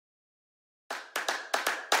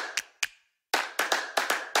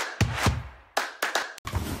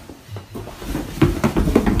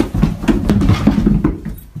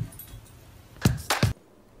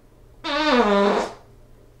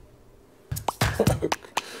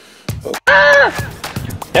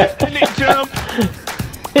Jump.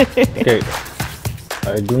 Okay.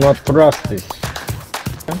 I do not trust this.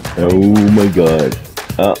 Oh my god.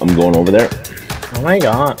 I'm going over there. Oh my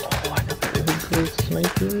god. Oh, I got a good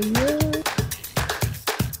sniper. Yeah.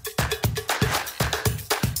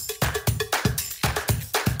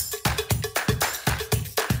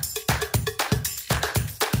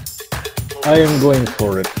 I am going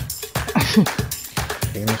for it.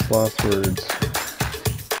 Famous last words.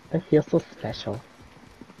 I feel so special.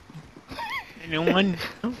 Anyone?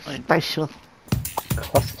 Special.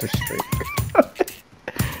 Cluster strike.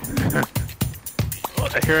 Oh,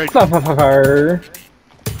 I hear a Fire.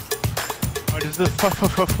 oh, there's a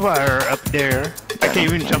fire up there. I can't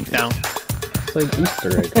even jump down. It's like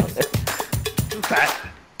Easter egg hunt. Too fat.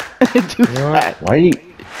 Too You know what? fat. Why are you...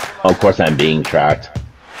 Oh, of course I'm being tracked.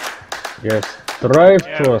 Yes, drive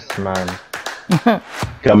to us, man.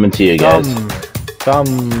 Coming to you guys. Come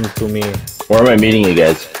to me. Where am I meeting you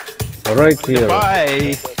guys? Right here.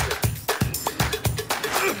 Bye.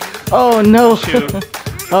 Oh no! Shoot.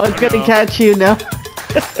 Oh, it's gonna catch you now.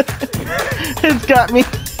 It's got me.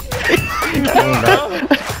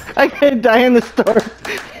 I'm gonna die in the storm.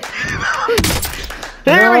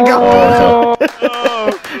 There we go.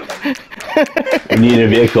 Oh. We need a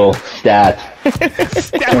vehicle. Stat.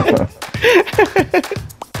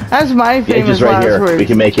 That's my The edge famous is right last here. words. We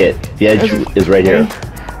can make it. The edge is right here.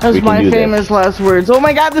 That's we can my do this. famous last words. Oh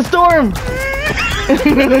my god, the storm!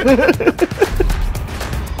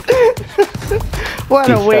 What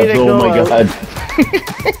a way to go. Oh my god.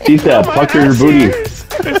 Tisa, pucker your booty.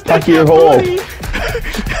 Pucker your hole.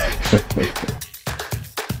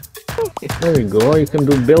 There you go, you can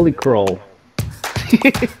do belly crawl.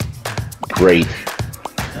 Great.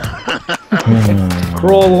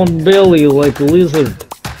 Crawl on belly like a lizard.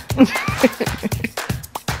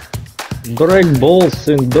 Drag balls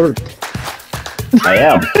in dirt. I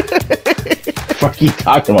am. What are you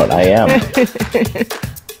talking about? I am.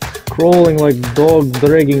 Crawling like dog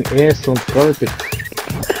dragging ass on carpet.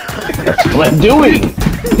 That's what I'm doing.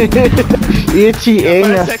 Itchy 5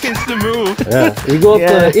 anus. seconds to move. Yeah, you got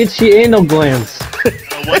Yeah. the itchy anal glands.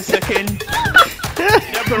 1 second.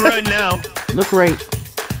 Get up and run now. Look right.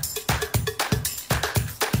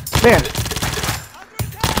 There.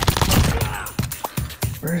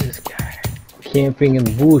 Where is this guy? Camping in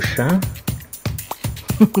bush, huh?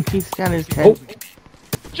 He's got his head.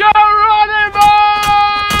 Geronimo!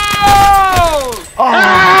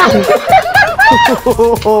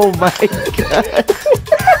 Oh my god.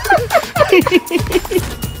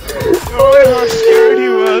 Oh, how scared he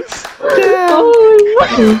was.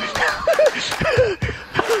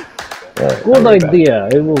 Good idea.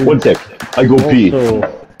 I will 1 sec. I go pee also,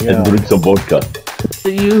 and drink some vodka.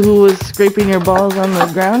 You who was scraping your balls on the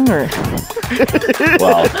ground, or?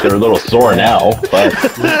 Well, they're a little sore now, but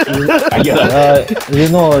I gotta... you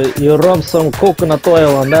know, you rub some coconut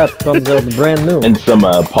oil on that, comes out brand new. And some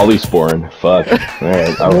polysporin. Fuck.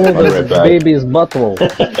 Alright, I'll Smooth be as right back. baby's butthole.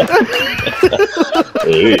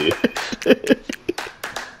 Hey.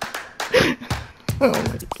 Oh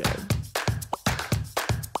my god.